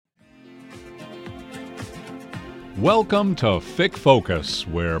Welcome to FIC Focus,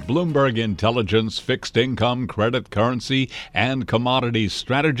 where Bloomberg Intelligence fixed income, credit, currency, and commodities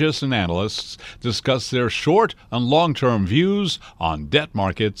strategists and analysts discuss their short and long-term views on debt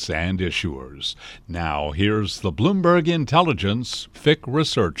markets and issuers. Now, here's the Bloomberg Intelligence FIC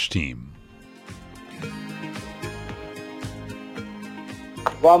research team.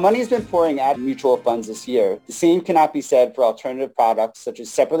 While money has been pouring out of mutual funds this year, the same cannot be said for alternative products such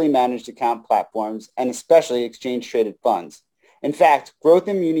as separately managed account platforms and especially exchange-traded funds. In fact, growth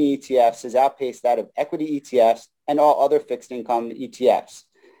in muni ETFs has outpaced that of equity ETFs and all other fixed income ETFs.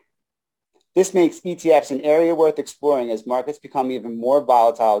 This makes ETFs an area worth exploring as markets become even more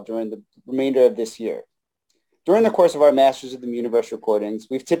volatile during the remainder of this year. During the course of our Masters of the Universe recordings,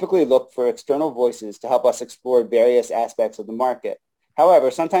 we've typically looked for external voices to help us explore various aspects of the market.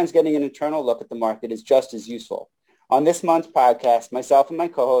 However, sometimes getting an internal look at the market is just as useful. On this month's podcast, myself and my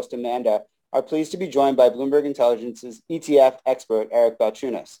co-host Amanda are pleased to be joined by Bloomberg Intelligence's ETF expert, Eric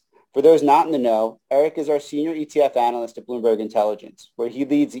Balchunas. For those not in the know, Eric is our senior ETF analyst at Bloomberg Intelligence, where he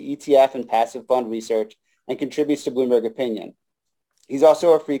leads the ETF and passive fund research and contributes to Bloomberg Opinion. He's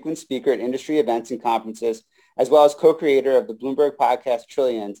also a frequent speaker at industry events and conferences, as well as co-creator of the Bloomberg podcast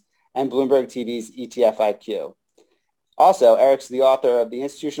Trillions and Bloomberg TV's ETF IQ. Also, Eric's the author of the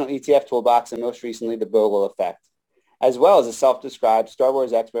Institutional ETF Toolbox and most recently The Bogle Effect, as well as a self-described Star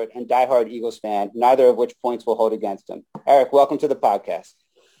Wars expert and diehard Eagles fan, neither of which points will hold against him. Eric, welcome to the podcast.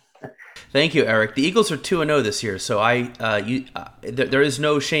 Thank you, Eric. The Eagles are 2-0 this year, so there is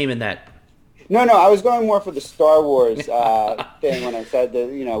no shame in that. No, I was going more for the Star Wars thing when I said that,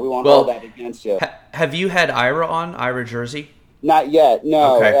 we won't hold that against you. Have you had Ira on, Ira Jersey? Not yet,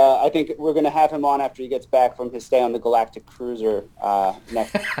 no. Okay. I think we're going to have him on after he gets back from his stay on the Galactic Cruiser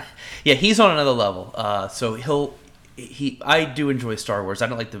next. Yeah, he's on another level. So I do enjoy Star Wars. I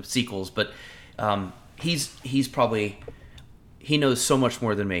don't like the sequels, but he's probably, he knows so much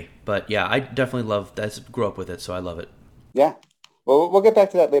more than me. But yeah, I definitely grew up with it, so I love it. Yeah. Well, we'll get back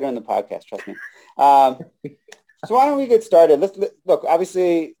to that later in the podcast, trust me. So why don't we get started? Look,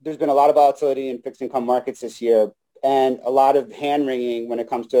 obviously, there's been a lot of volatility in fixed income markets this year, and a lot of hand-wringing when it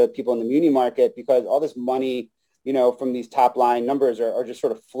comes to people in the muni market because all this money, from these top-line numbers are just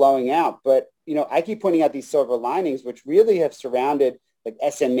sort of flowing out. But, I keep pointing out these silver linings, which really have surrounded like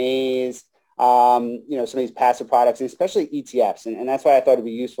SMAs, some of these passive products, and especially ETFs. And that's why I thought it'd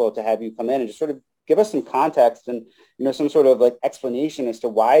be useful to have you come in and just sort of give us some context and, some sort of like explanation as to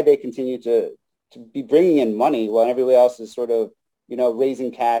why they continue to be bringing in money while everybody else is sort of,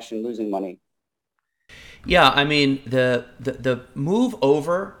 raising cash and losing money. Yeah, I mean, the move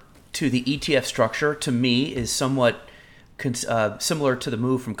over to the ETF structure, to me, is somewhat similar to the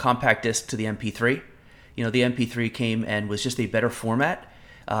move from compact disc to the MP3. The MP3 came and was just a better format.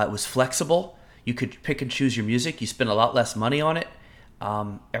 It was flexible. You could pick and choose your music. You spend a lot less money on it.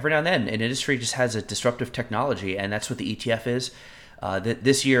 Every now and then, an industry just has a disruptive technology, and that's what the ETF is.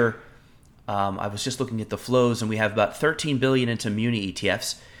 This year, I was just looking at the flows, and we have about $13 billion into muni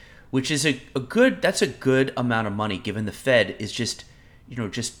ETFs, which is a good amount of money given the Fed is just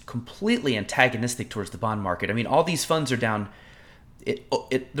completely antagonistic towards the bond market. I mean, all these funds are down.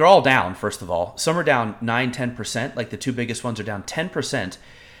 They're all down, first of all. Some are down 9-10%, like the two biggest ones are down 10%,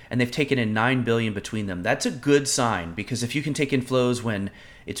 and they've taken in $9 billion between them. That's a good sign, because if you can take in flows when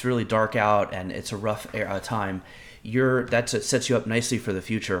it's really dark out and it's a rough time, that sets you up nicely for the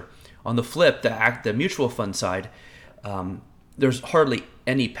future. On the flip, the mutual fund side, there's hardly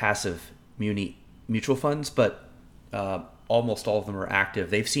any passive muni mutual funds, but almost all of them are active.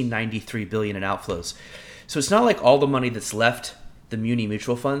 They've seen $93 billion in outflows. So it's not like all the money that's left the muni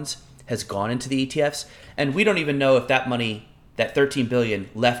mutual funds has gone into the ETFs. And we don't even know if that money, that $13 billion,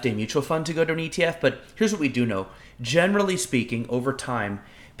 left a mutual fund to go to an ETF. But here's what we do know. Generally speaking, over time,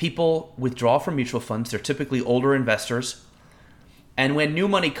 people withdraw from mutual funds. They're typically older investors. And when new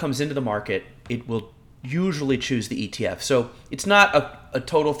money comes into the market, it will usually choose the ETF. So it's not a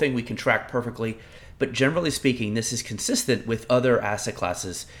total thing we can track perfectly, but generally speaking, this is consistent with other asset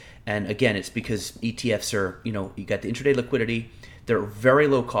classes. And again, it's because ETFs are, you got the intraday liquidity. They're very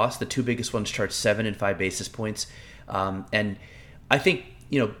low cost. The two biggest ones charge 7 and 5 basis points. And I think,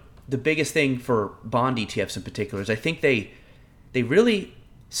 the biggest thing for bond ETFs in particular is I think they really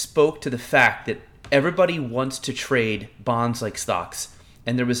spoke to the fact that everybody wants to trade bonds like stocks.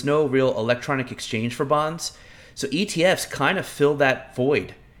 And there was no real electronic exchange for bonds. So ETFs kind of fill that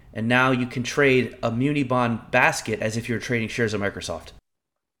void. And now you can trade a muni bond basket as if you're trading shares of Microsoft.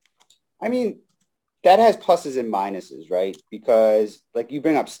 I mean, that has pluses and minuses, right? Because like you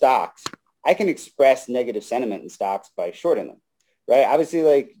bring up stocks, I can express negative sentiment in stocks by shorting them. right? Obviously,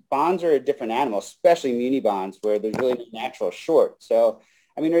 like bonds are a different animal, especially muni bonds where there's really no natural short. So,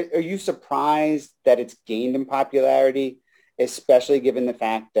 I mean, are you surprised that it's gained in popularity, especially given the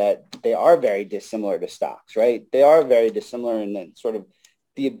fact that they are very dissimilar to stocks, right? They are very dissimilar in the sort of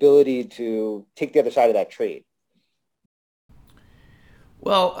the ability to take the other side of that trade.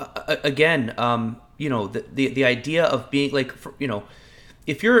 Well, again, the idea of being like,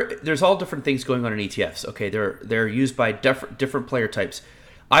 if you're there's all different things going on in ETFs. Okay, they're used by different player types.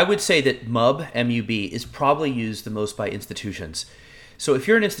 I would say that MUB is probably used the most by institutions. So if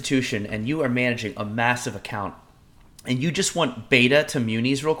you're an institution and you are managing a massive account and you just want beta to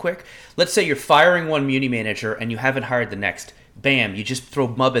munis real quick, let's say you're firing one muni manager and you haven't hired the next. Bam, you just throw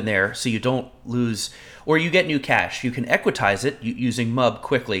MUB in there so you don't lose, or you get new cash. You can equitize it using MUB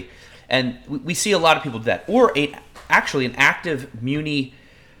quickly. And we see a lot of people do that. Or actually an active muni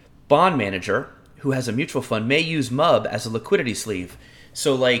bond manager who has a mutual fund may use MUB as a liquidity sleeve.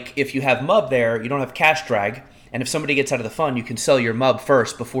 So like if you have MUB there, you don't have cash drag. And if somebody gets out of the fund, you can sell your MUB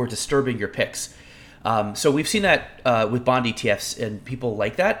first before disturbing your picks. So we've seen that with bond ETFs, and people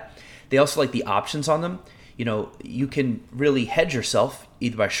like that. They also like the options on them. You can really hedge yourself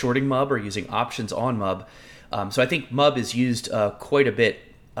either by shorting MUB or using options on MUB. So I think MUB is used quite a bit,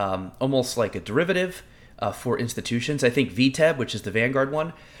 almost like a derivative for institutions. I think VTEB, which is the Vanguard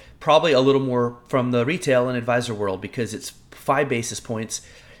one, probably a little more from the retail and advisor world because it's 5 basis points.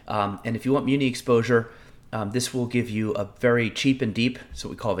 And if you want muni exposure, this will give you a very cheap and deep, so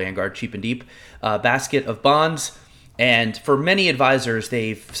we call Vanguard cheap and deep, basket of bonds. And for many advisors,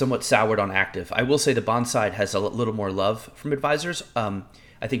 they've somewhat soured on active. I will say the bond side has a little more love from advisors.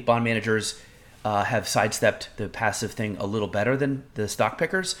 I think bond managers have sidestepped the passive thing a little better than the stock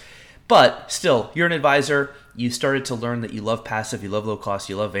pickers. But still, you're an advisor. You started to learn that you love passive, you love low cost,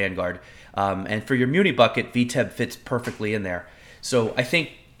 you love Vanguard. And for your muni bucket, VTEB fits perfectly in there. So I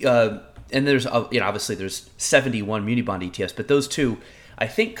think, and there's, obviously there's 71 muni bond ETFs, but those two, I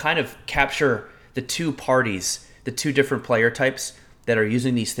think, kind of capture the two parties, the two different player types that are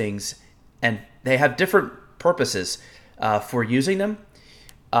using these things, and they have different purposes for using them.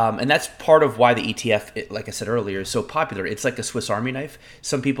 And that's part of why the ETF, like I said earlier, is so popular. It's like a Swiss Army knife.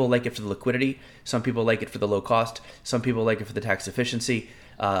 Some people like it for the liquidity. Some people like it for the low cost. Some people like it for the tax efficiency,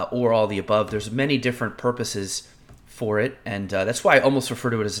 or all the above. There's many different purposes for it, and that's why I almost refer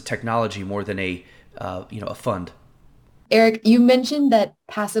to it as a technology more than a fund. Eric, you mentioned that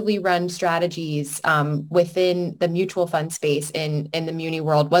passively run strategies within the mutual fund space in the muni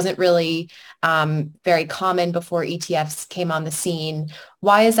world wasn't really very common before ETFs came on the scene.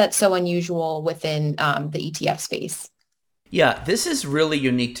 Why is that so unusual within the ETF space? Yeah, this is really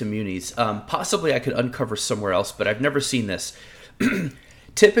unique to munis. Possibly I could uncover somewhere else, but I've never seen this.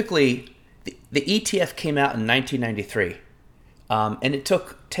 Typically, the ETF came out in 1993, and it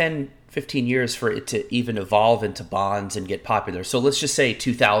took 10-15 years for it to even evolve into bonds and get popular. So let's just say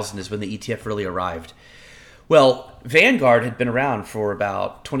 2000 is when the ETF really arrived. Well, Vanguard had been around for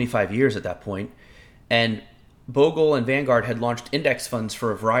about 25 years at that point, and Bogle and Vanguard had launched index funds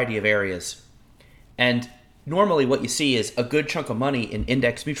for a variety of areas. And normally what you see is a good chunk of money in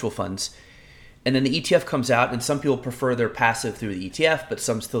index mutual funds, and then the ETF comes out, and some people prefer their passive through the ETF, but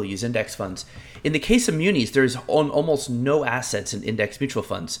some still use index funds. In the case of munis, there's almost no assets in index mutual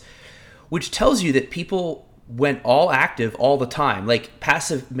funds, which tells you that people went all active all the time. Like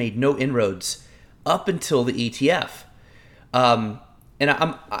passive made no inroads up until the ETF.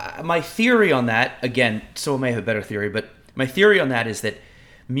 My theory on that, again, someone may have a better theory, but my theory on that is that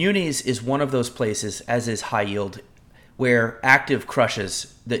munis is one of those places, as is high yield, where active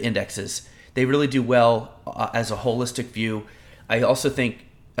crushes the indexes. They really do well as a holistic view. I also think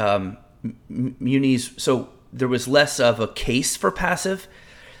munis, so there was less of a case for passive.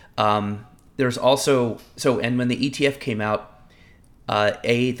 There's also, and when the ETF came out,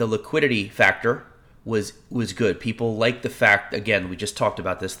 the liquidity factor was good. People liked the fact, again, we just talked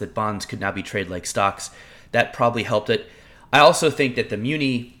about this, that bonds could now be traded like stocks. That probably helped it. I also think that the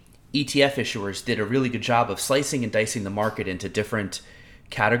muni ETF issuers did a really good job of slicing and dicing the market into different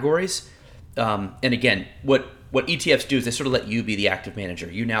categories. And again, what ETFs do is they sort of let you be the active manager.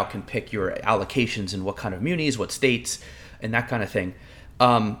 You now can pick your allocations and what kind of munis, what states, and that kind of thing.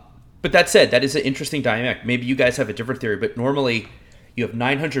 But that said, that is an interesting dynamic. Maybe you guys have a different theory, but normally you have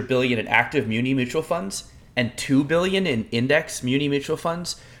 $900 billion in active muni mutual funds and $2 billion in index muni mutual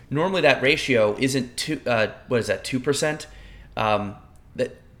funds. Normally that ratio isn't 2%?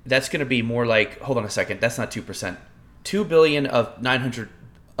 That's going to be more like, hold on a second, that's not 2%. 2 billion of 900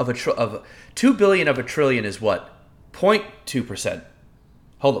 of 2 billion of a trillion is what? 0.2%.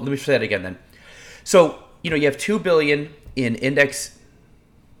 Hold on, let me say that again then. So, you have 2 billion in index.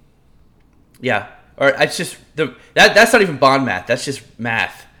 Yeah, or it's just that's not even bond math. That's just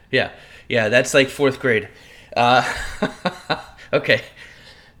math. Yeah, that's like fourth grade. Okay,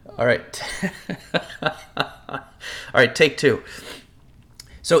 all right, all right. Take two.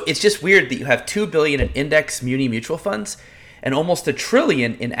 So it's just weird that you have $2 billion in index muni mutual funds and almost $1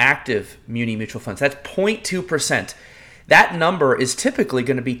 trillion in active muni mutual funds. That's 0.2%. That number is typically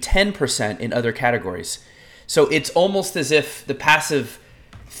going to be 10% in other categories. So it's almost as if the passive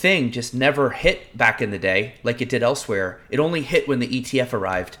thing just never hit back in the day like it did elsewhere. It only hit when the ETF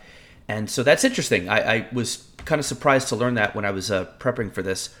arrived. And so that's interesting. I was kind of surprised to learn that when I was prepping for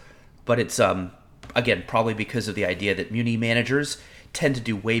this. But it's, again, probably because of the idea that muni managers tend to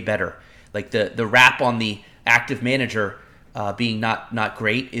do way better. Like the rap on the active manager being not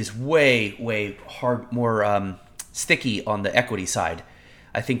great is way hard, more sticky on the equity side.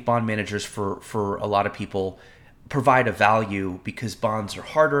 I think bond managers for a lot of people provide a value because bonds are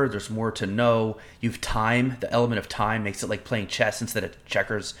harder. There's more to know. You've time. The element of time makes it like playing chess instead of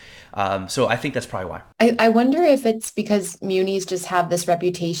checkers. So I think that's probably why. I wonder if it's because munis just have this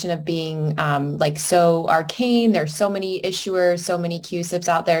reputation of being like so arcane. There's so many issuers, so many CUSIPs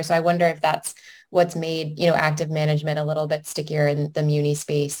out there. So I wonder if that's what's made, active management a little bit stickier in the muni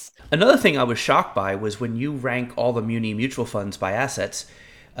space. Another thing I was shocked by was when you rank all the muni mutual funds by assets.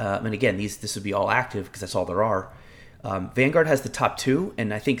 And again, this would be all active because that's all there are. Vanguard has the top 2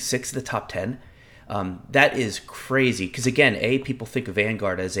 and I think 6 of the top 10. That is crazy because, again, people think of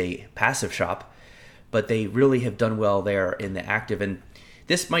Vanguard as a passive shop, but they really have done well there in the active. And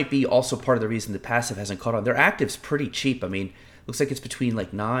this might be also part of the reason the passive hasn't caught on. Their active's pretty cheap. I mean, looks like it's between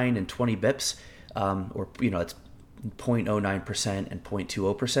like 9 and 20 bips, or it's 0.09% and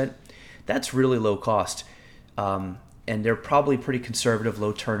 0.20%. That's really low cost. And they're probably pretty conservative,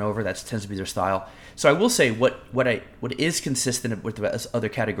 low turnover. That tends to be their style. So I will say what is consistent with the other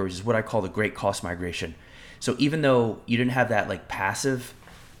categories is what I call the great cost migration. So even though you didn't have that like passive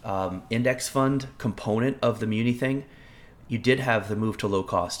index fund component of the muni thing, you did have the move to low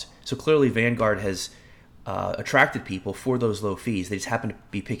cost. So clearly Vanguard has attracted people for those low fees. They just happen to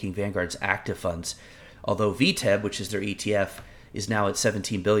be picking Vanguard's active funds. Although VTEB, which is their ETF, is now at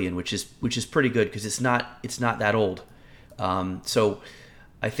 17 billion, which is pretty good because it's not that old. So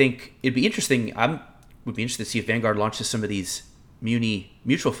I think it'd be interesting. Would be interested to see if Vanguard launches some of these muni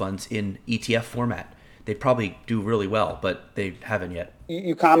mutual funds in ETF format. They'd probably do really well, but they haven't yet.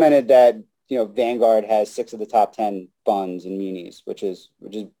 You commented that Vanguard has 6 of the top 10 funds in munis, which is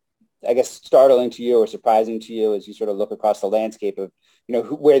I guess startling to you or surprising to you as you sort of look across the landscape of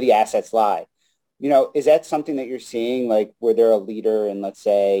where the assets lie. Is that something that you're seeing, like where they're a leader in, let's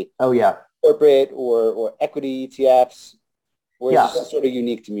say, corporate or equity ETFs, or is it sort of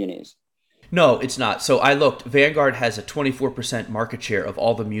unique to munis? No, it's not. So I looked. Vanguard has a 24% market share of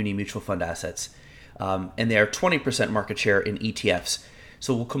all the muni mutual fund assets, and they are 20% market share in ETFs.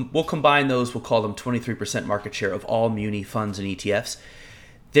 So we'll combine those. We'll call them 23% market share of all muni funds and ETFs.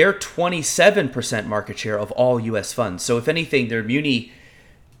 They're 27% market share of all U.S. funds. So if anything, their muni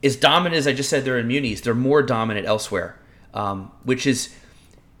as dominant as I just said they're in munis, they're more dominant elsewhere, which is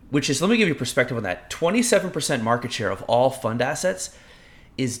let me give you perspective on that. 27% market share of all fund assets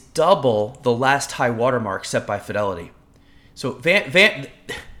is double the last high watermark set by Fidelity. So this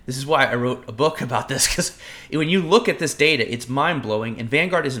is why I wrote a book about this, because when you look at this data, it's mind-blowing, and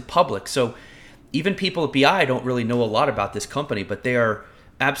Vanguard isn't public. So even people at BI don't really know a lot about this company, but they are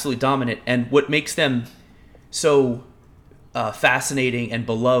absolutely dominant. And what makes them so fascinating and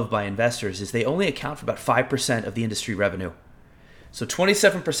beloved by investors is they only account for about 5% of the industry revenue. So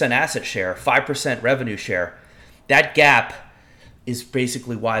 27% asset share, 5% revenue share. That gap is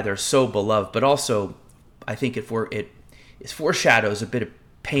basically why they're so beloved. But also, I think it foreshadows a bit of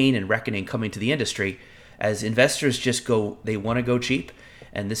pain and reckoning coming to the industry as investors just they want to go cheap.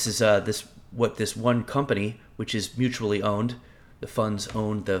 And this is this one company, which is mutually owned. The funds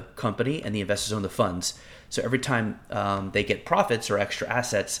own the company and the investors own the funds. So every time they get profits or extra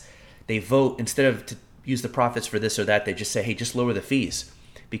assets, they vote, instead of to use the profits for this or that, they just say, hey, just lower the fees,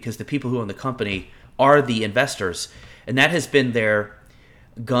 because the people who own the company are the investors. And that has been their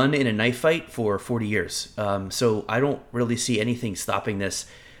gun in a knife fight for 40 years. So I don't really see anything stopping this.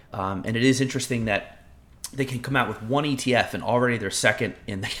 And it is interesting that they can come out with one ETF and already they're second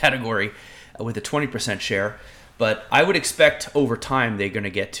in the category with a 20% share. But I would expect over time they're going to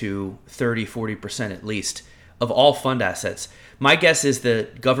get to 30, 40% at least of all fund assets. My guess is the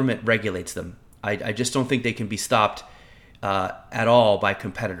government regulates them. I just don't think they can be stopped at all by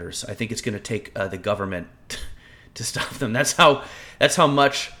competitors. I think it's going to take the government to stop them. That's how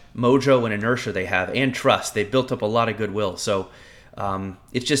much mojo and inertia they have and trust. They've built up a lot of goodwill. So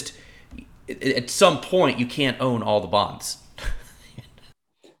it's just at some point you can't own all the bonds.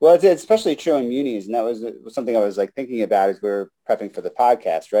 Well, it's especially true in munis, and that was something I was like thinking about as we were prepping for the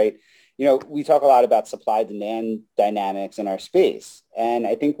podcast, right? We talk a lot about supply-demand dynamics in our space, and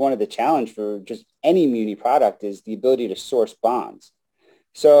I think one of the challenge for just any muni product is the ability to source bonds.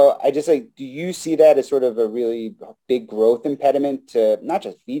 So I just do you see that as sort of a really big growth impediment to not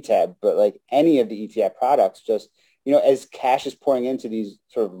just VTEB, but like any of the ETF products, just, as cash is pouring into these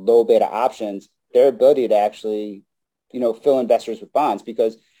sort of low beta options, their ability to actually, fill investors with bonds?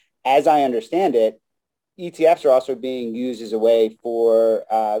 Because as I understand it, ETFs are also being used as a way for,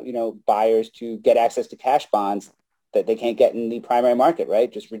 buyers to get access to cash bonds that they can't get in the primary market,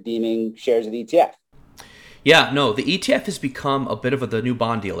 right? Just redeeming shares of the ETF. Yeah, no, the ETF has become a bit of the new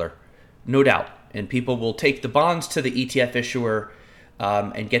bond dealer, no doubt. And people will take the bonds to the ETF issuer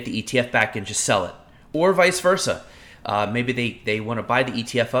and get the ETF back and just sell it. Or vice versa. Maybe they want to buy the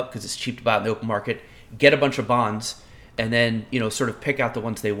ETF up because it's cheap to buy in the open market, get a bunch of bonds, and then, sort of pick out the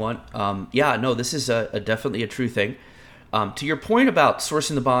ones they want. This is definitely a true thing. To your point about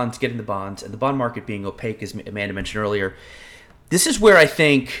sourcing the bonds, getting the bonds, and the bond market being opaque, as Amanda mentioned earlier, this is where I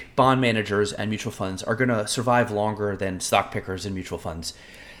think bond managers and mutual funds are going to survive longer than stock pickers and mutual funds.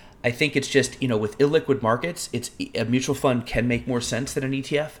 I think it's just, with illiquid markets, a mutual fund can make more sense than an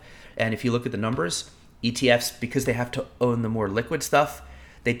ETF. And if you look at the numbers, ETFs, because they have to own the more liquid stuff,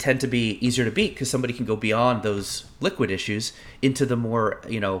 they tend to be easier to beat because somebody can go beyond those liquid issues into the more,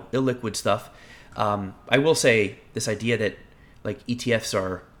 illiquid stuff. I will say this idea that like ETFs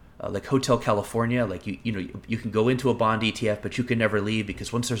are like Hotel California, like you can go into a bond ETF, but you can never leave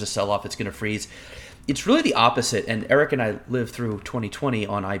because once there's a sell-off, it's going to freeze. It's really the opposite. And Eric and I lived through 2020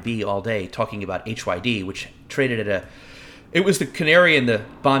 on IB all day talking about HYD, which traded it was the canary in the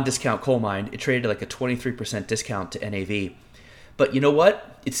bond discount coal mine. It traded at like a 23% discount to NAV. But you know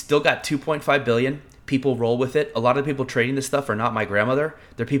what? It's still got 2.5 billion. People roll with it. A lot of the people trading this stuff are not my grandmother.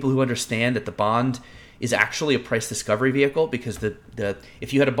 They're people who understand that the bond is actually a price discovery vehicle because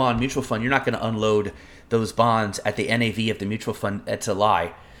if you had a bond mutual fund, you're not going to unload those bonds at the NAV of the mutual fund. That's a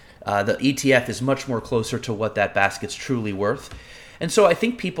lie. The ETF is much more closer to what that basket's truly worth. And so I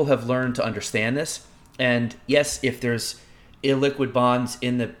think people have learned to understand this. And yes, if there's illiquid bonds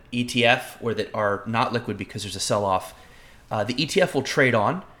in the ETF or that are not liquid because there's a sell-off, the ETF will trade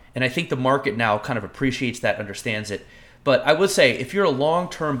on. And I think the market now kind of appreciates that, understands it. But I would say if you're a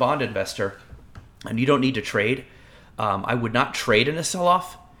long-term bond investor and you don't need to trade, I would not trade in a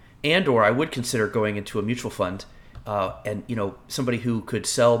sell-off, or I would consider going into a mutual fund and somebody who could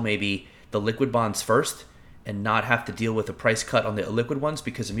sell maybe the liquid bonds first and not have to deal with a price cut on the illiquid ones,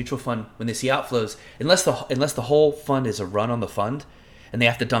 because a mutual fund, when they see outflows, unless the whole fund is a run on the fund and they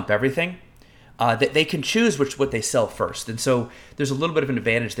have to dump everything, they can choose what they sell first. And so there's a little bit of an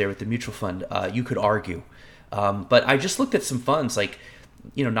advantage there with the mutual fund, you could argue. But I just looked at some funds, like,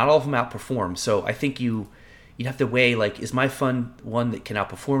 not all of them outperform. So I think you'd have to weigh, like, is my fund one that can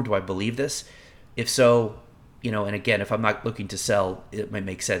outperform? Do I believe this? If so, and again, if I'm not looking to sell, it might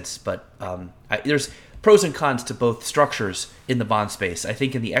make sense. But there's pros and cons to both structures in the bond space. I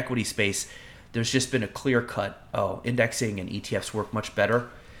think in the equity space, there's just been a clear cut, indexing and ETFs work much better.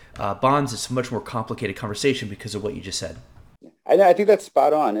 Bonds is a much more complicated conversation because of what you just said. I think that's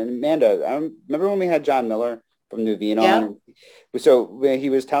spot on. And Amanda, I remember when we had John Miller from Nuveen on. So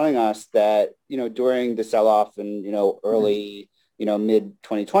he was telling us that, during the sell-off in, early, mid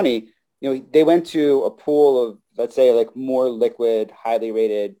 2020, they went to a pool of, let's say, like more liquid, highly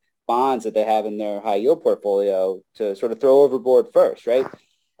rated bonds that they have in their high yield portfolio to sort of throw overboard first, right?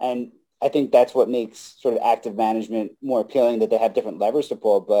 And I think that's what makes sort of active management more appealing, that they have different levers to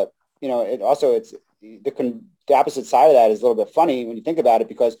pull. But, it's the opposite side of that is a little bit funny when you think about it,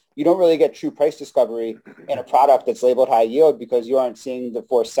 because you don't really get true price discovery in a product that's labeled high yield because you aren't seeing the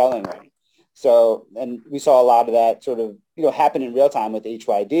forced selling, right? So, and we saw a lot of that sort of, happen in real time with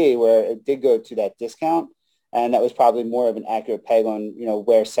HYD, where it did go to that discount. And that was probably more of an accurate peg on,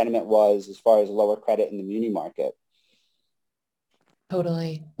 where sentiment was as far as lower credit in the muni market.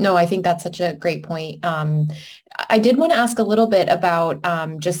 Totally. No, I think that's such a great point. I did want to ask a little bit about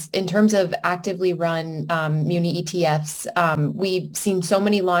just in terms of actively run muni ETFs. We've seen so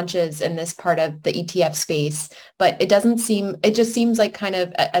many launches in this part of the ETF space, but it just seems like kind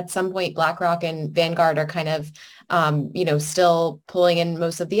of at some point BlackRock and Vanguard are kind of still pulling in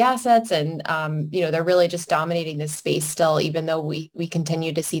most of the assets, and they're really just dominating this space still, even though we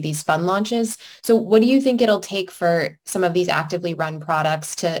continue to see these fund launches. So what do you think it'll take for some of these actively run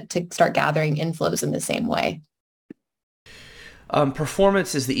products to start gathering inflows in the same way?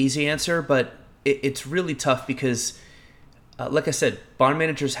 Performance is the easy answer, but it's really tough because, like I said, bond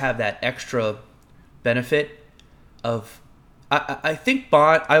managers have that extra benefit of. I think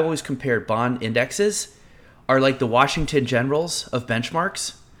I always compared bond indexes are like the Washington Generals of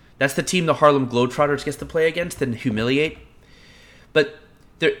benchmarks. That's the team the Harlem Globetrotters gets to play against and humiliate. But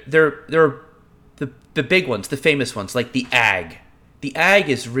they're the big ones, the famous ones, like the AG. The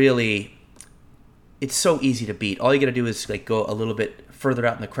AG is really, it's so easy to beat. All you got to do is like go a little bit further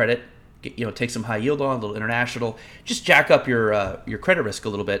out in the credit, take some high yield on, a little international, just jack up your credit risk a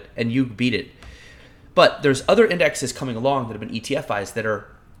little bit, and you beat it. But there's other indexes coming along that have been ETFized that are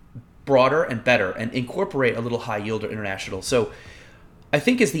broader and better and incorporate a little high yield or international. So I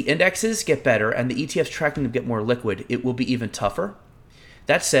think as the indexes get better and the ETFs tracking them get more liquid, it will be even tougher.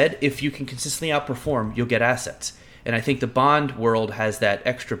 That said, if you can consistently outperform, you'll get assets. And I think the bond world has that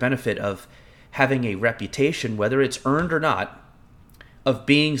extra benefit of having a reputation, whether it's earned or not, of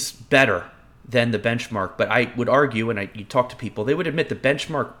being better than the benchmark. But I would argue, and you talk to people, they would admit the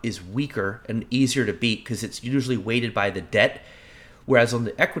benchmark is weaker and easier to beat because it's usually weighted by the debt. Whereas on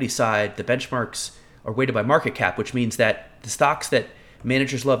the equity side, the benchmarks are weighted by market cap, which means that the stocks that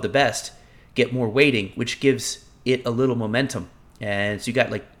managers love the best get more weighting, which gives it a little momentum. And so you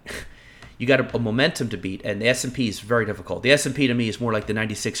got a momentum to beat, and the S&P is very difficult. The S&P to me is more like the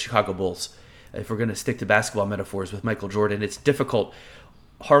 96 Chicago Bulls. If we're going to stick to basketball metaphors with Michael Jordan, it's difficult.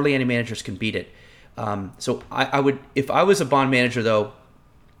 Hardly any managers can beat it. So I would, if I was a bond manager though,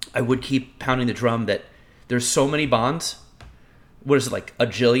 I would keep pounding the drum that there's so many bonds. What is it, like a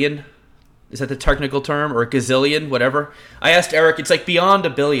jillion? Is that the technical term? Or a gazillion, whatever? I asked Eric, it's like beyond a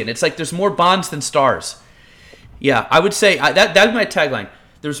billion. It's like there's more bonds than stars. Yeah, I would say, that's my tagline.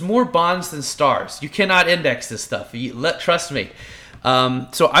 There's more bonds than stars. You cannot index this stuff. Trust me.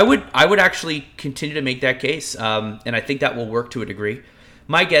 So I would actually continue to make that case, and I think that will work to a degree.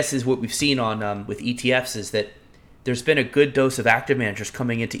 My guess is what we've seen on with ETFs is that there's been a good dose of active managers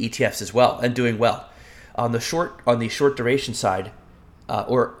coming into ETFs as well and doing well. On the short duration side,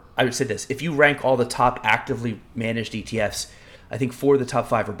 or I would say this: if you rank all the top actively managed ETFs, I think 4 of the top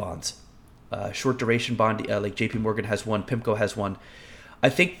 5 are bonds. Short duration bond, like JP Morgan has one, PIMCO has one. I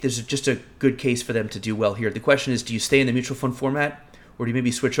think there's just a good case for them to do well here. The question is, do you stay in the mutual fund format, or do you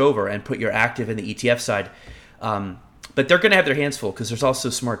maybe switch over and put your active in the ETF side? But they're going to have their hands full because there's also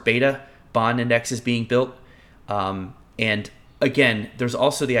smart beta bond indexes being built. And again, there's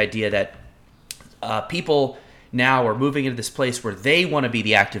also the idea that people now are moving into this place where they want to be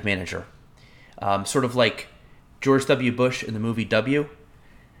the active manager. Sort of like George W. Bush in the movie W,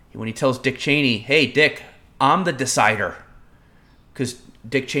 when he tells Dick Cheney, hey, Dick, I'm the decider. Because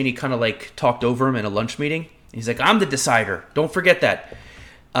Dick Cheney kind of like talked over him in a lunch meeting. He's like, I'm the decider. Don't forget that.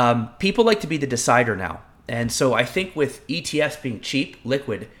 People like to be the decider now. And so I think with ETFs being cheap,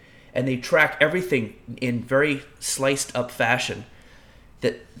 liquid, and they track everything in very sliced up fashion,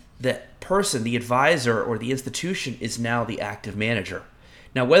 that person, the advisor or the institution, is now the active manager.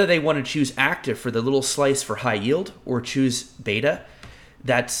 Now, whether they want to choose active for the little slice for high yield or choose beta,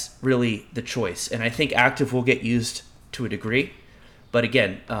 that's really the choice. And I think active will get used to a degree. But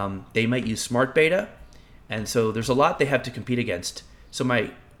again, they might use smart beta. And so there's a lot they have to compete against. So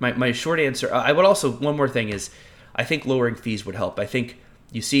my short answer, I would also, one more thing is, I think lowering fees would help. I think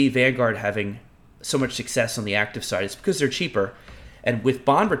you see Vanguard having so much success on the active side. It's because they're cheaper. And with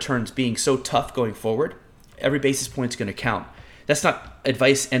bond returns being so tough going forward, every basis point is going to count. That's not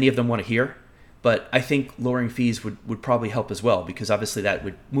advice any of them want to hear. But I think lowering fees would probably help as well, because obviously that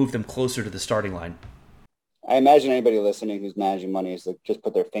would move them closer to the starting line. I imagine anybody listening who's managing money is like just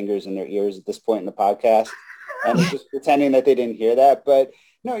put their fingers in their ears at this point in the podcast and they're just pretending that they didn't hear that. But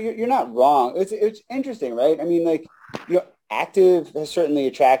no, you're not wrong. It's interesting, right? I mean, like, active has certainly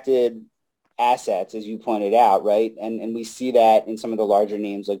attracted assets, as you pointed out, right? And we see that in some of the larger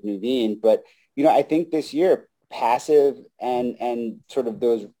names like Nuveen. But, I think this year, passive and sort of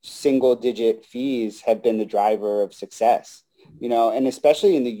those single digit fees have been the driver of success, and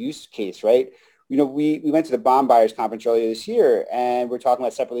especially in the use case, right? We went to the Bond Buyers Conference earlier this year, and we're talking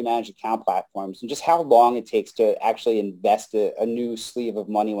about separately managed account platforms and just how long it takes to actually invest a new sleeve of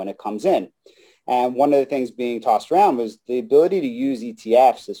money when it comes in. And one of the things being tossed around was the ability to use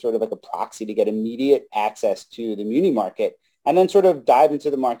ETFs as sort of like a proxy to get immediate access to the muni market and then sort of dive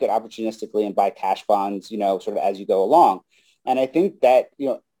into the market opportunistically and buy cash bonds, sort of as you go along. And I think that,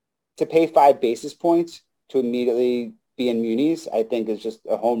 to pay 5 basis points to immediately be in munis, I think is just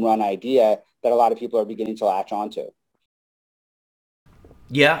a home run idea that a lot of people are beginning to latch onto.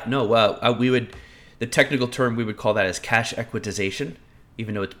 Yeah, no, the technical term we would call that as cash equitization,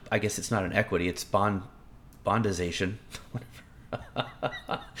 even though I guess it's not an equity, it's bondization.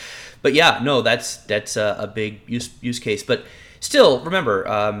 But yeah, no, that's a big use case. But still, remember,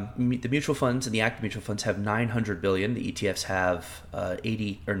 the mutual funds and the active mutual funds have 900 billion. The ETFs have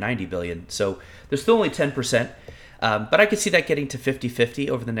 80 or 90 billion. So there's still only 10%. But I could see that getting to 50-50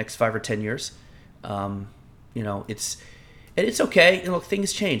 over the next 5 or 10 years. It's okay.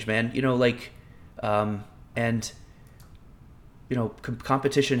 Things change, man.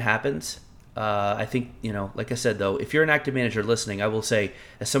 Competition happens. I think, like I said, though, if you're an active manager listening, I will say,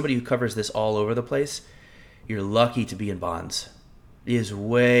 as somebody who covers this all over the place, you're lucky to be in bonds. It is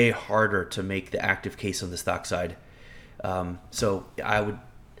way harder to make the active case on the stock side. So I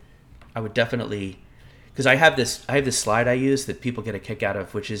would definitely, because I have this slide I use that people get a kick out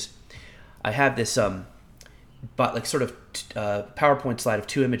of, which is I have this PowerPoint slide of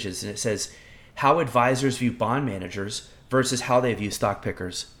 2 images, and it says how advisors view bond managers versus how they view stock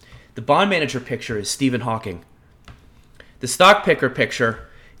pickers. The bond manager picture is Stephen Hawking. The stock picker picture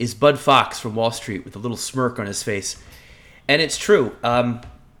is Bud Fox from Wall Street with a little smirk on his face. And it's true.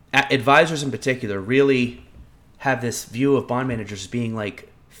 Advisors in particular really have this view of bond managers as being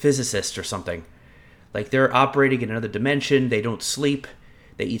like physicists or something. Like they're operating in another dimension. They don't sleep.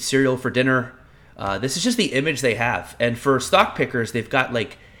 They eat cereal for dinner. This is just the image they have. And for stock pickers, they've got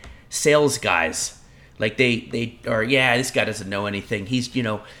like sales guys. Like they are, this guy doesn't know anything. He's,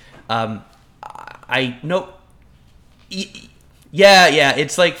 I know. Yeah.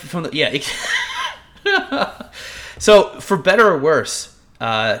 It's like from the, So for better or worse,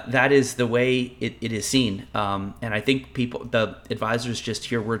 that is the way it is seen. And I think the advisors just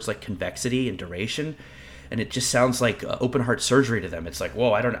hear words like convexity and duration, and it just sounds like open heart surgery to them. It's like,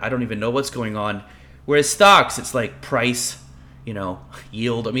 whoa, I don't even know what's going on. Whereas stocks, it's like price,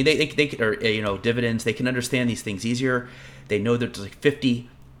 yield. I mean, they dividends. They can understand these things easier. They know that there's like 50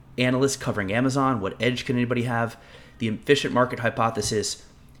 analysts covering Amazon. What edge can anybody have? The efficient market hypothesis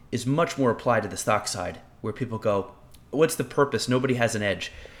is much more applied to the stock side, where people go, what's the purpose? Nobody has an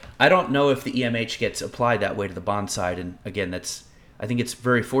edge. I don't know if the EMH gets applied that way to the bond side. And again, I think it's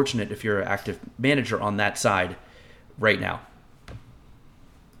very fortunate if you're an active manager on that side right now.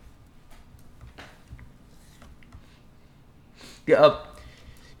 Yeah.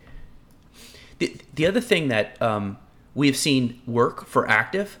 The other thing that we've seen work for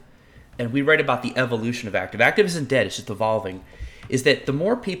active, and we write about the evolution of active. Active isn't dead, it's just evolving, is that the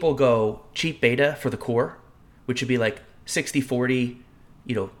more people go cheap beta for the core, which would be like 60-40,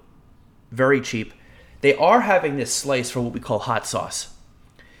 very cheap, they are having this slice for what we call hot sauce.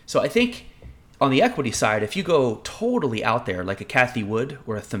 So I think on the equity side, if you go totally out there, like a Cathie Wood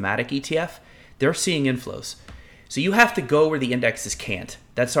or a thematic ETF, they're seeing inflows. So you have to go where the indexes can't.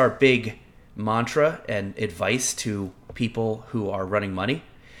 That's our big mantra and advice to people who are running money.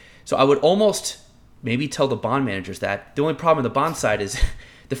 So I would almost maybe tell the bond managers that. The only problem on the bond side is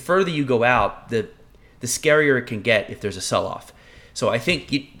the further you go out, the scarier it can get if there's a sell-off. So I think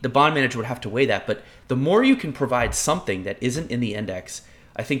the bond manager would have to weigh that. But the more you can provide something that isn't in the index,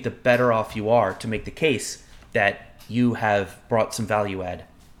 I think the better off you are to make the case that you have brought some value add.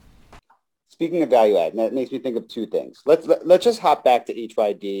 Speaking of value add, that makes me think of 2 things. Let's just hop back to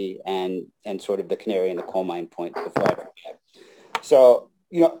HYD and sort of the canary in the coal mine point before I forget. So,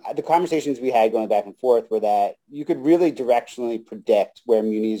 the conversations we had going back and forth were that you could really directionally predict where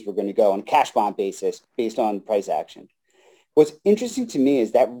munis were going to go on a cash bond basis based on price action. What's interesting to me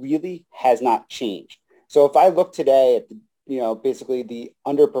is that really has not changed. So if I look today at basically the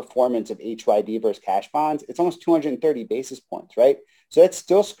underperformance of HYD versus cash bonds, it's almost 230 basis points, right? So that's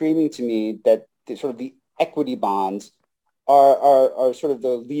still screaming to me that the equity bonds are sort of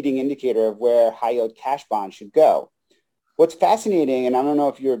the leading indicator of where high yield cash bonds should go. What's fascinating, and I don't know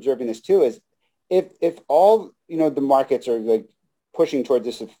if you're observing this too, is if all the markets are like pushing towards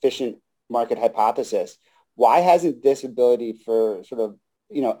this efficient market hypothesis, why hasn't this ability for sort of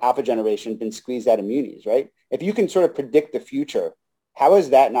alpha generation been squeezed out of munis, right? If you can sort of predict the future, how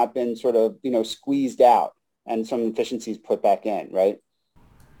has that not been sort of squeezed out and some efficiencies put back in, right?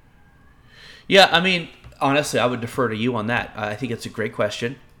 Yeah, I mean, honestly, I would defer to you on that. I think it's a great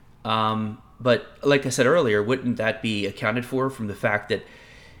question. But like I said earlier, wouldn't that be accounted for from the fact that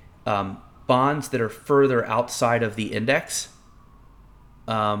bonds that are further outside of the index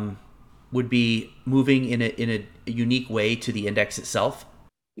would be moving in a unique way to the index itself?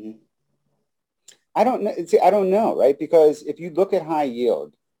 Mm-hmm. I don't know. See, I don't know, right? Because if you look at high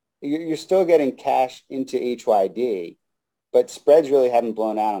yield, you're still getting cash into HYD, but spreads really haven't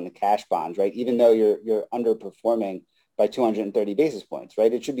blown out on the cash bonds, right? Even though you're underperforming by 230 basis points,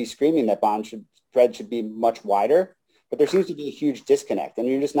 right? It should be screaming that spread should be much wider, but there seems to be a huge disconnect, and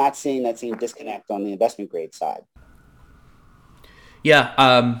you're just not seeing that same disconnect on the investment grade side.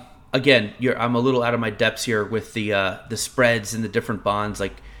 Yeah. Again, I'm a little out of my depths here with the spreads and the different bonds.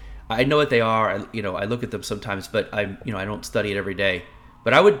 Like, I know what they are. I look at them sometimes, but I don't study it every day.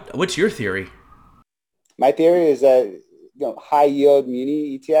 But what's your theory? My theory is that high yield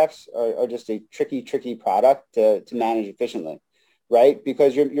muni ETFs are just a tricky product to manage efficiently, right?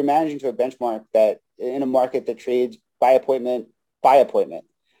 Because you're managing to a benchmark that in a market that trades by appointment,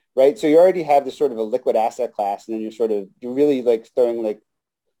 right? So you already have this sort of a liquid asset class, and then you're really like throwing like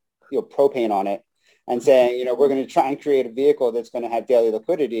propane on it and saying, we're going to try and create a vehicle that's going to have daily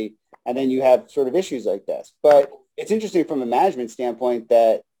liquidity, and then you have sort of issues like this. But it's interesting from a management standpoint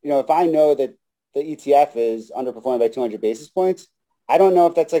that if I know that the ETF is underperforming by 200 basis points, I don't know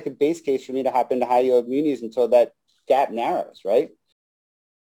if that's like a base case for me to hop into high yield munis until that gap narrows, right?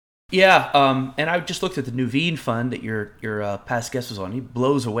 Yeah, and I just looked at the Nuveen fund that your past guest was on. He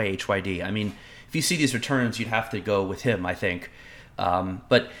blows away HYD. I mean, if you see these returns, you'd have to go with him, I think.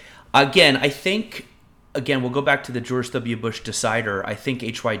 But again, I think we'll go back to the George W. Bush decider. I think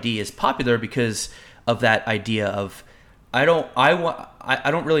HYD is popular because of that idea of I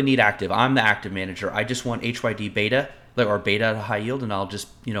don't really need active. I'm the active manager. I just want HYD beta or beta at a high yield, and I'll just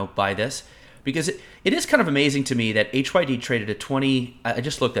buy this. Because it is kind of amazing to me that HYD traded at I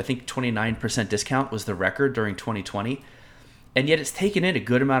just looked, I think 29% discount was the record during 2020. And yet it's taken in a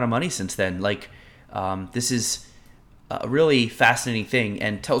good amount of money since then. Like, this is a really fascinating thing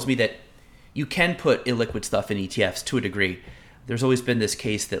and tells me that you can put illiquid stuff in ETFs to a degree. There's always been this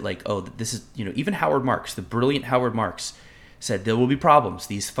case that this is, even Howard Marks, the brilliant Howard Marks, said there will be problems.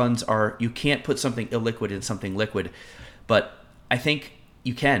 These funds you can't put something illiquid in something liquid. But I think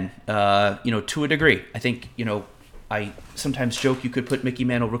you can, to a degree. I think, I sometimes joke you could put Mickey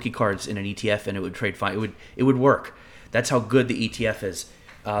Mantle rookie cards in an ETF and it would trade fine. It would work. That's how good the ETF is.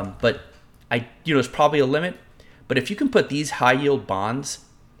 But there's probably a limit. But if you can put these high yield bonds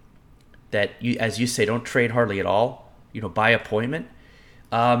that as you say, don't trade hardly at all, by appointment,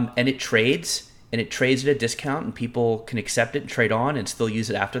 and it trades at a discount and people can accept it and trade on and still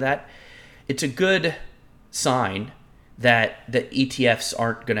use it after that, it's a good sign that the ETFs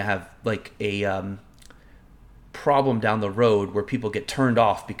aren't going to have like a problem down the road where people get turned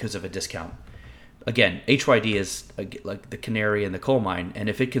off because of a discount. Again, HYD is like the canary in the coal mine, and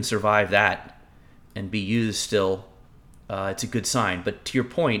if it can survive that and be used still, it's a good sign. But to your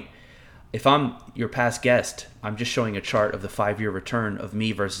point, if I'm your past guest, I'm just showing a chart of the 5-year return of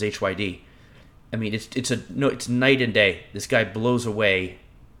me versus HYD. I mean, it's night and day. This guy blows away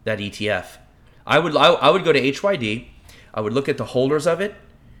that ETF. I would go to HYD. I would look at the holders of it.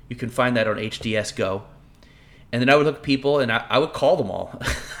 You can find that on HDS Go. And then I would look at people and I would call them all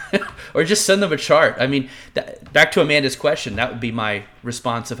or just send them a chart. I mean, back to Amanda's question, that would be my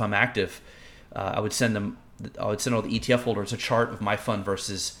response if I'm active. I would send all the ETF holders a chart of my fund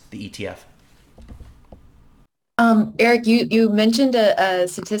versus the ETF. Eric, you mentioned a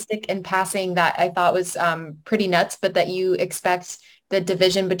statistic in passing that I thought was pretty nuts, but that you expect the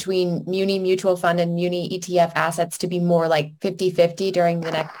division between muni mutual fund and muni ETF assets to be more like 50-50 during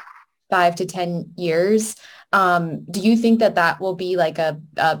the next 5 to 10 years. Do you think that will be like a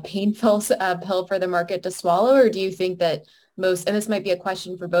painful pill for the market to swallow? Or do you think that most, and this might be a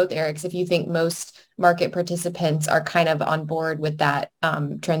question for both Erics, if you think most market participants are kind of on board with that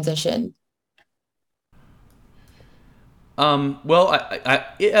transition? More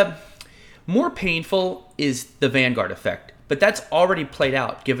painful is the Vanguard effect. But that's already played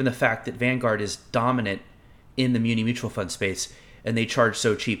out given the fact that Vanguard is dominant in the muni mutual fund space and they charge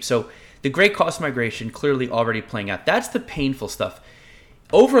so cheap. So the great cost migration clearly already playing out. That's the painful stuff.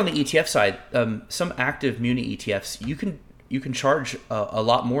 Over on the ETF side, some active muni ETFs, you can charge a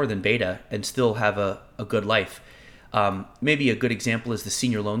lot more than beta and still have a good life. Maybe a good example is the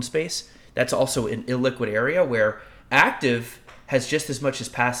senior loan space. That's also an illiquid area where active has just as much as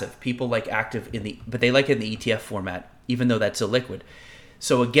passive. People like active but they like it in the ETF format, even though that's illiquid.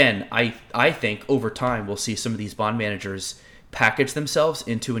 So again, I think over time we'll see some of these bond managers package themselves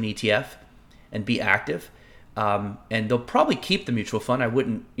into an ETF and be active. And they'll probably keep the mutual fund.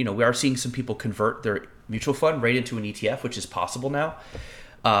 We are seeing some people convert their mutual fund right into an ETF, which is possible now.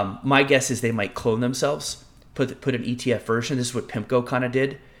 My guess is they might clone themselves, put an ETF version. This is what PIMCO kind of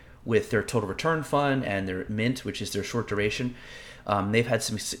did with their total return fund and their Mint, which is their short duration. They've had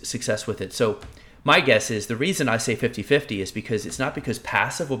some success with it. So my guess is the reason I say 50-50 is because it's not because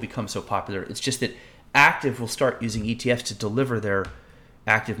passive will become so popular. It's just that active will start using ETFs to deliver their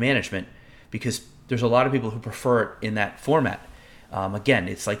active management because there's a lot of people who prefer it in that format. Again,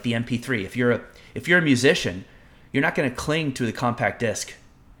 it's like the MP3. If you're a musician, you're not going to cling to the compact disc.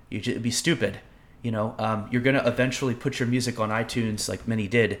 It'd be stupid. You're going to eventually put your music on iTunes like many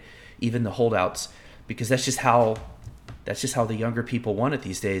did, even the holdouts, because that's just how the younger people want it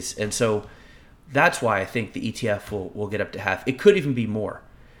these days. And so that's why I think the ETF will get up to half. It could even be more.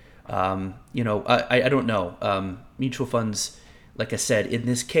 I don't know. Mutual funds, like I said, in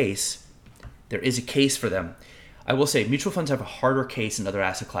this case, there is a case for them. I will say mutual funds have a harder case in other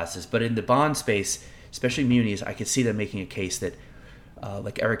asset classes, but in the bond space, especially munis, I could see them making a case that,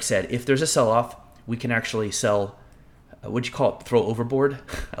 like Eric said, if there's a sell-off, we can actually sell, what'd you call it, throw overboard?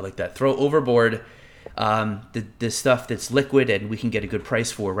 I like that, throw overboard the stuff that's liquid and we can get a good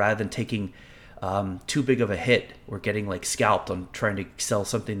price for, rather than taking too big of a hit or getting like scalped on trying to sell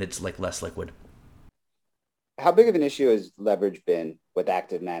something that's like less liquid. How big of an issue has leverage been with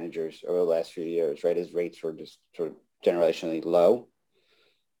active managers over the last few years, right? As rates were just sort of generationally low?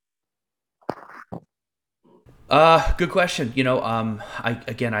 Good question.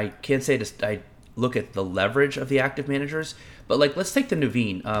 I can't say this. I look at the leverage of the active managers, but like, let's take the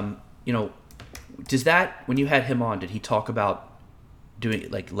Nuveen. Does that, when you had him on, did he talk about doing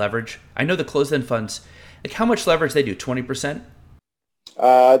like leverage? I know the closed-end funds, like how much leverage they do, 20%?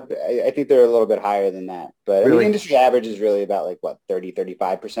 I think they're a little bit higher than that, but really? I mean, industry average is really about like what,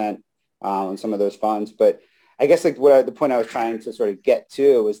 35% on some of those funds. But I guess like the point I was trying to sort of get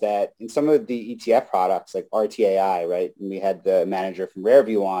to was that in some of the ETF products like RTAI, right? And we had the manager from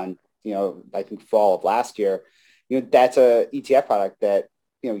Rareview on, I think fall of last year, that's a ETF product that,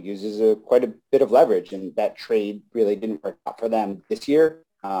 uses quite a bit of leverage, and that trade really didn't work out for them this year.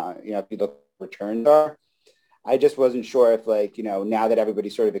 If you look at returns are, I just wasn't sure if now that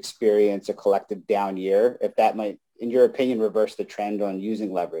everybody sort of experienced a collective down year, if that might, in your opinion, reverse the trend on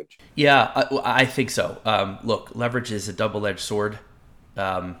using leverage. Yeah, I think so. Look, leverage is a double-edged sword.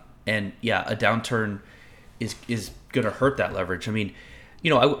 And yeah, a downturn is going to hurt that leverage. I mean,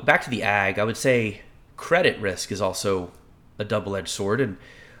 back to the ag, I would say credit risk is also a double-edged sword. And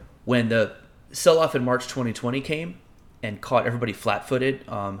when the sell-off in March 2020 came and caught everybody flat-footed,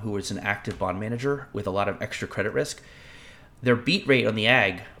 who was an active bond manager with a lot of extra credit risk, their beat rate on the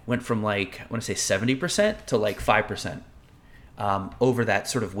ag went from like, I want to say 70% to like 5% over that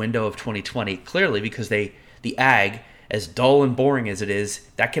sort of window of 2020. Clearly, because the ag, as dull and boring as it is,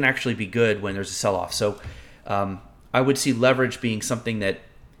 that can actually be good when there's a sell-off. So I would see leverage being something that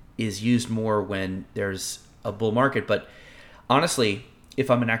is used more when there's a bull market. But honestly, if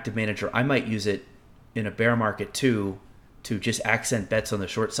I'm an active manager, I might use it in a bear market too, to just accent bets on the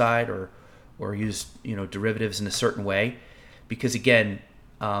short side or use derivatives in a certain way, because again,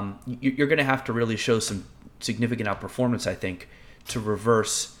 you're going to have to really show some significant outperformance, I think, to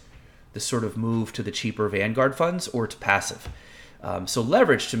reverse the sort of move to the cheaper Vanguard funds or to passive. So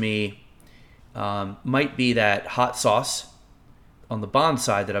leverage to me might be that hot sauce on the bond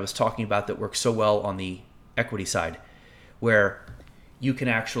side that I was talking about that works so well on the equity side, where you can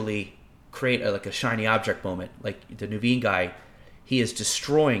actually create a shiny object moment. Like the Nuveen guy, he is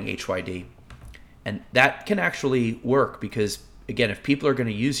destroying HYD. And that can actually work because, again, if people are going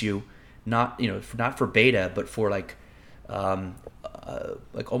to use you, not for beta, but for like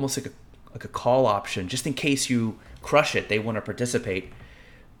almost like a call option, just in case you crush it, they want to participate.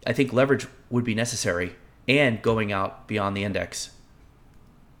 I think leverage would be necessary, and going out beyond the index.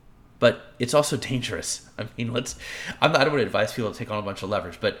 But it's also dangerous. I mean, I don't want to advise people to take on a bunch of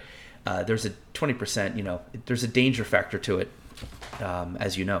leverage, but there's a 20%, there's a danger factor to it,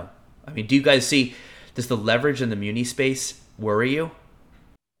 as you know. I mean, does the leverage in the muni space worry you?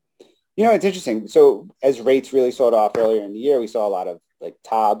 It's interesting. So as rates really sold off earlier in the year, we saw a lot of like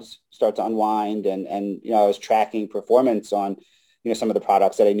TOBs start to unwind, and I was tracking performance on, some of the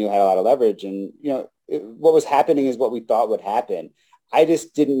products that I knew had a lot of leverage, and, what was happening is what we thought would happen. I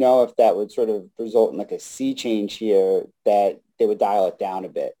just didn't know if that would sort of result in like a sea change here, that they would dial it down a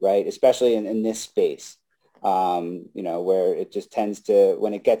bit, right? Especially in this space, where it just tends to,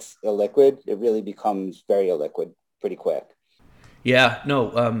 when it gets illiquid, it really becomes very illiquid pretty quick. Yeah,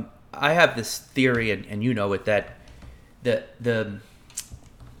 no, I have this theory, and you know it, that the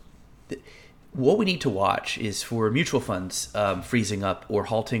what we need to watch is for mutual funds freezing up or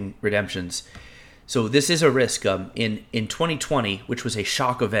halting redemptions. So this is a risk. In 2020, which was a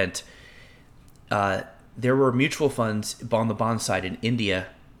shock event, there were mutual funds on the bond side in India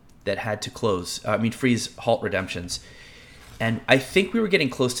that had to freeze, halt redemptions. And I think we were getting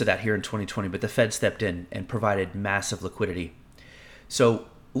close to that here in 2020, but the Fed stepped in and provided massive liquidity. So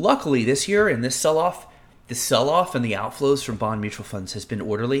luckily this year in this sell-off, the sell-off and the outflows from bond mutual funds has been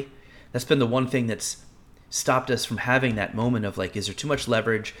orderly. That's been the one thing that's stopped us from having that moment of like, is there too much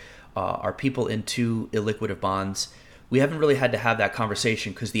leverage? Are people into illiquid of bonds? we haven't really had to have that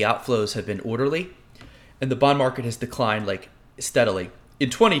conversation because the outflows have been orderly and the bond market has declined like steadily. In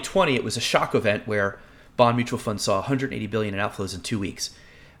 2020, it was a shock event where bond mutual funds saw 180 billion in outflows in 2 weeks.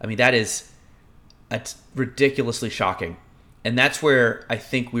 I mean, that's ridiculously shocking. And that's where I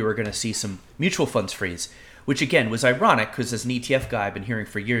think we were going to see some mutual funds freeze, which again was ironic because as an ETF guy, I've been hearing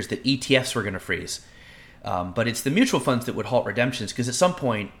for years that ETFs were going to freeze. But it's the mutual funds that would halt redemptions because at some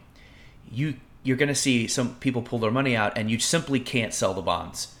point you're going to see some people pull their money out and you simply can't sell the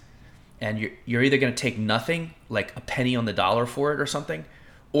bonds. And you're either going to take nothing, like a penny on the dollar for it or something,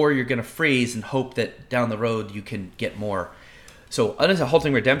 or you're going to freeze and hope that down the road you can get more. So as a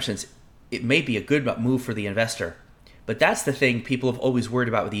halting redemptions, it may be a good move for the investor. But that's the thing people have always worried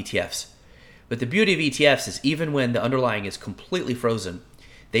about with ETFs. But the beauty of ETFs is even when the underlying is completely frozen,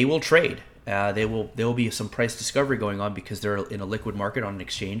 they will trade. There will be some price discovery going on because they're in a liquid market on an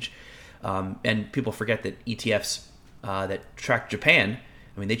exchange. And people forget that ETFs that track Japan,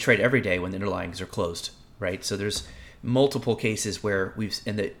 I mean, they trade every day when the underlyings are closed, right? So there's multiple cases where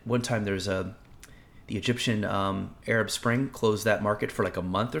one time there's the Egyptian Arab Spring closed that market for like a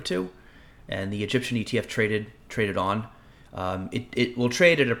month or two, and the Egyptian ETF traded on. It will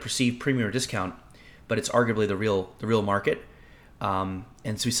trade at a perceived premium or discount, but it's arguably the real market. And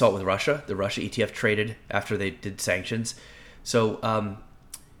so we saw it with Russia. The Russia ETF traded after they did sanctions. So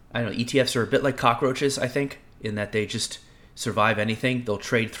I don't know, ETFs are a bit like cockroaches, I think, in that they just survive anything. They'll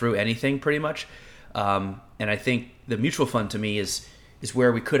trade through anything pretty much. And I think the mutual fund to me is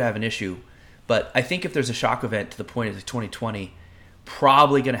where we could have an issue. But I think if there's a shock event to the point of 2020,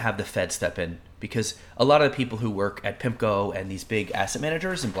 probably going to have the Fed step in because a lot of the people who work at PIMCO and these big asset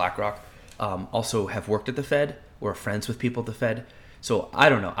managers and BlackRock also have worked at the Fed or are friends with people at the Fed. So I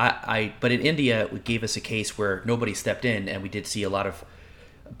don't know. But in India, it gave us a case where nobody stepped in and we did see a lot of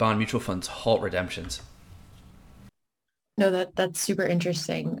bond mutual funds halt redemptions. No, that's super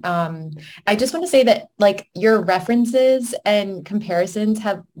interesting. I just want to say that like your references and comparisons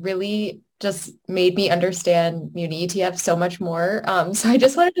have really just made me understand muni ETF so much more. So I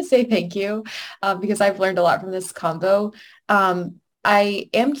just wanted to say thank you because I've learned a lot from this convo. I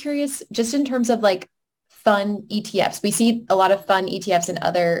am curious just in terms of like fun ETFs. We see a lot of fun ETFs in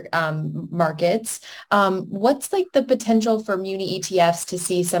other markets. What's like the potential for muni ETFs to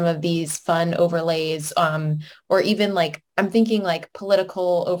see some of these fun overlays or even like, I'm thinking like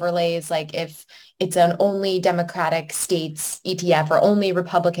political overlays, like if it's an only Democratic states ETF or only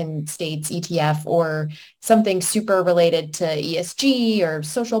Republican states ETF or something super related to ESG or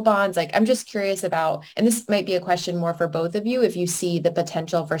social bonds. Like I'm just curious about, and this might be a question more for both of you, if you see the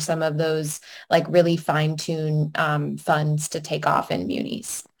potential for some of those like really fine-tuned funds to take off in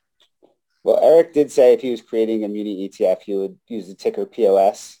munis. Well, Eric did say if he was creating a muni ETF, he would use the ticker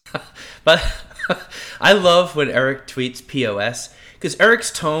POS. But I love when Eric tweets POS because Eric's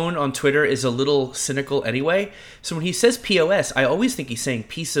tone on Twitter is a little cynical anyway. So when he says POS, I always think he's saying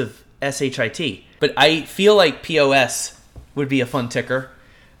piece of SHIT. But I feel like POS would be a fun ticker.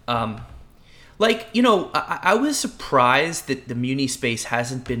 I was surprised that the muni space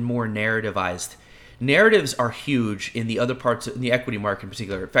hasn't been more narrativized. Narratives are huge in the other parts in the equity market in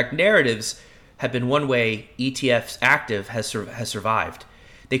particular. In fact, narratives have been one way ETFs active has survived.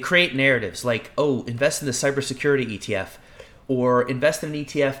 They create narratives like, oh, invest in the cybersecurity ETF or invest in an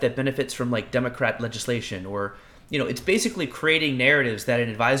ETF that benefits from like Democrat legislation or, it's basically creating narratives that an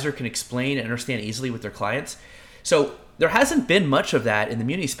advisor can explain and understand easily with their clients. So there hasn't been much of that in the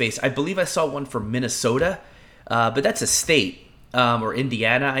muni space. I believe I saw one for Minnesota, but that's a state or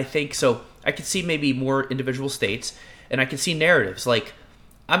Indiana, I think. So I could see maybe more individual states and I could see narratives. Like,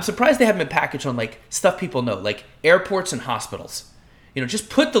 I'm surprised they haven't been packaged on like stuff people know, like airports and hospitals. Just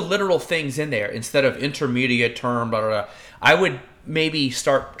put the literal things in there instead of intermediate term, blah, blah, blah. I would maybe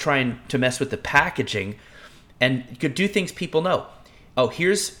start trying to mess with the packaging and you could do things people know. Oh,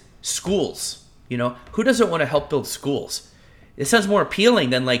 here's schools. Who doesn't want to help build schools? It sounds more appealing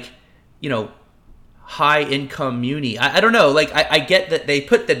than like, high income muni. I don't know. Like I get that they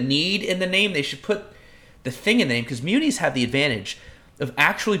put the need in the name. They should put the thing in the name because munis have the advantage of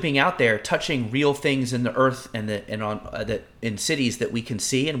actually being out there touching real things in the earth and in cities that we can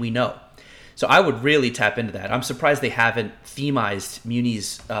see and we know. So I would really tap into that. I'm surprised they haven't themized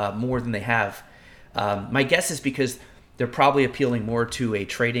munis more than they have. My guess is because they're probably appealing more to a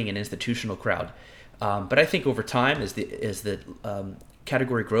trading and institutional crowd. But I think over time, as the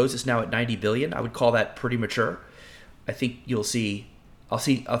category grows, it's now at 90 billion. I would call that pretty mature. I think you'll see. I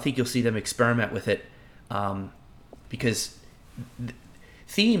think you'll see them experiment with it because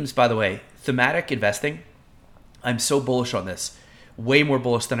themes, by the way, thematic investing. I'm so bullish on this, way more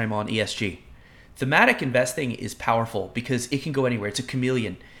bullish than I'm on ESG. Thematic investing is powerful because it can go anywhere. It's a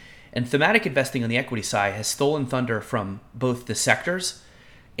chameleon. And thematic investing on the equity side has stolen thunder from both the sectors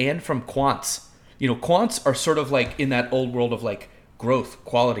and from quants. Quants are sort of like in that old world of like growth,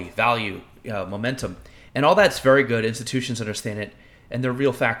 quality, value, momentum. And all that's very good. Institutions understand it, and they're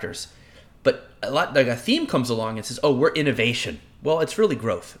real factors. But a theme comes along and says, oh, we're innovation. Well, it's really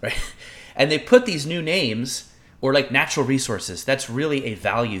growth, right? And they put these new names, or like natural resources. That's really a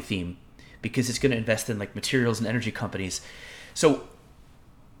value theme because it's going to invest in like materials and energy companies. So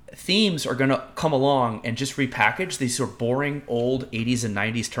themes are going to come along and just repackage these sort of boring old 80s and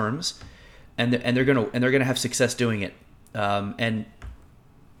 90s terms, and they're going to have success doing it. And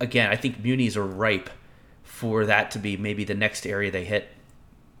again, I think munis are ripe for that to be maybe the next area they hit.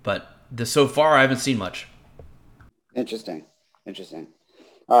 But so far, I haven't seen much. Interesting.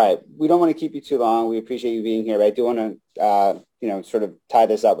 All right, we don't want to keep you too long. We appreciate you being here, but I do want to, sort of tie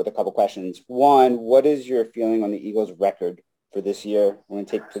this up with a couple questions. One, what is your feeling on the Eagles' record for this year? I'm going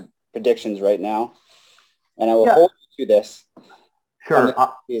to take predictions right now, and I will hold you to this. Sure.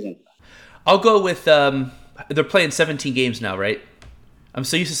 Season. I'll go with they're playing 17 games now, right? I'm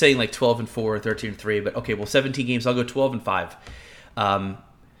so used to saying like 12-4, 13-3, but okay, well, 17 games. I'll go 12-5.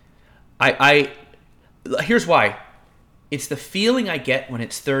 Here's why. It's the feeling I get when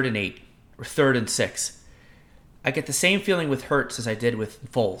it's 3rd and 8 or 3rd and 6. I get the same feeling with Hurts as I did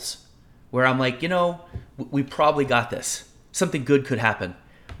with Foles, where I'm like, we probably got this. Something good could happen.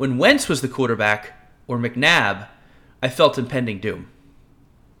 When Wentz was the quarterback, or McNabb, I felt impending doom.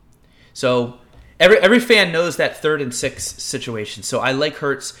 So every fan knows that 3rd and 6 situation. So I like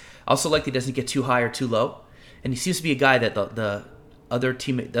Hurts. I also like that he doesn't get too high or too low. And he seems to be a guy that the other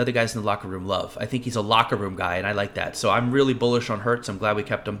guys in the locker room love. I think he's a locker room guy, and I like that. So I'm really bullish on Hurts. I'm glad we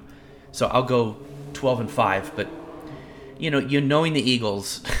kept him. So I'll go 12-5. But knowing the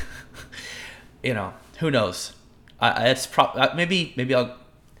Eagles, who knows? That's maybe I'll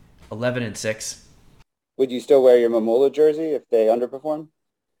 11-6. Would you still wear your Momola jersey if they underperform?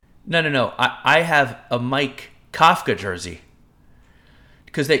 No. I have a Mike Kafka jersey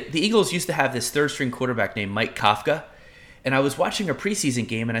because the Eagles used to have this third-string quarterback named Mike Kafka. And I was watching a preseason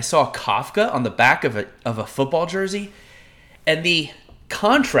game, and I saw Kafka on the back of a football jersey. And the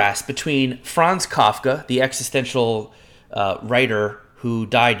contrast between Franz Kafka, the existential writer who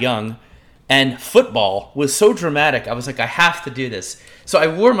died young, and football was so dramatic. I was like, I have to do this. So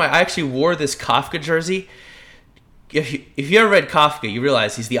I actually wore this Kafka jersey. If you ever read Kafka, you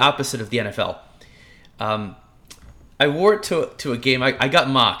realize he's the opposite of the NFL. I wore it to a game. I got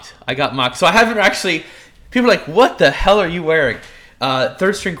mocked. So I haven't actually... People are like, what the hell are you wearing?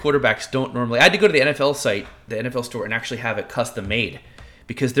 Third-string quarterbacks don't normally... I had to go to the NFL site, the NFL store, and actually have it custom made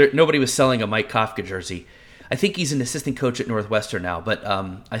because nobody was selling a Mike Kafka jersey. I think he's an assistant coach at Northwestern now, but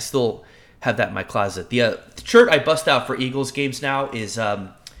I still have that in my closet. The shirt I bust out for Eagles games now is...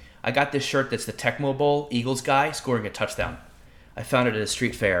 I got this shirt that's the Tecmo Bowl Eagles guy scoring a touchdown. I found it at a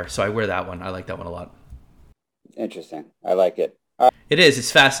street fair, so I wear that one. I like that one a lot. Interesting. I like it. It is.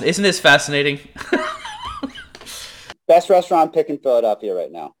 It's fascinating. Isn't this fascinating? Best restaurant pick in Philadelphia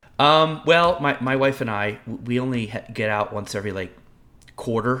right now? Well, my wife and I, we only get out once every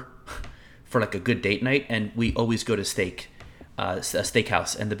quarter for a good date night, and we always go to a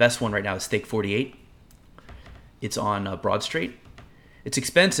steakhouse. And the best one right now is Steak 48. It's on Broad Street. It's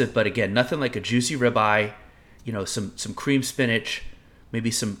expensive, but again, nothing like a juicy ribeye, some cream spinach, maybe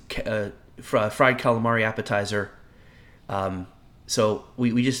some fried calamari appetizer. So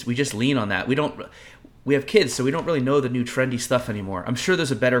we just lean on that. We have kids, so we don't really know the new trendy stuff anymore. I'm sure there's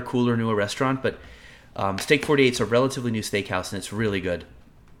a better, cooler, newer restaurant, but Steak 48 is a relatively new steakhouse, and it's really good.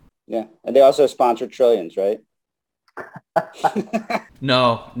 Yeah, and they also sponsor Trillions, right?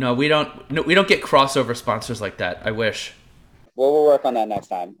 No, we don't get crossover sponsors like that. I wish. Well, we'll work on that next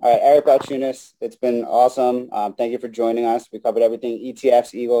time. All right, Eric Balchunas, it's been awesome. Thank you for joining us. We covered everything: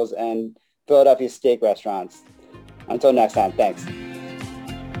 ETFs, Eagles, and Philadelphia steak restaurants. Until next time, thanks.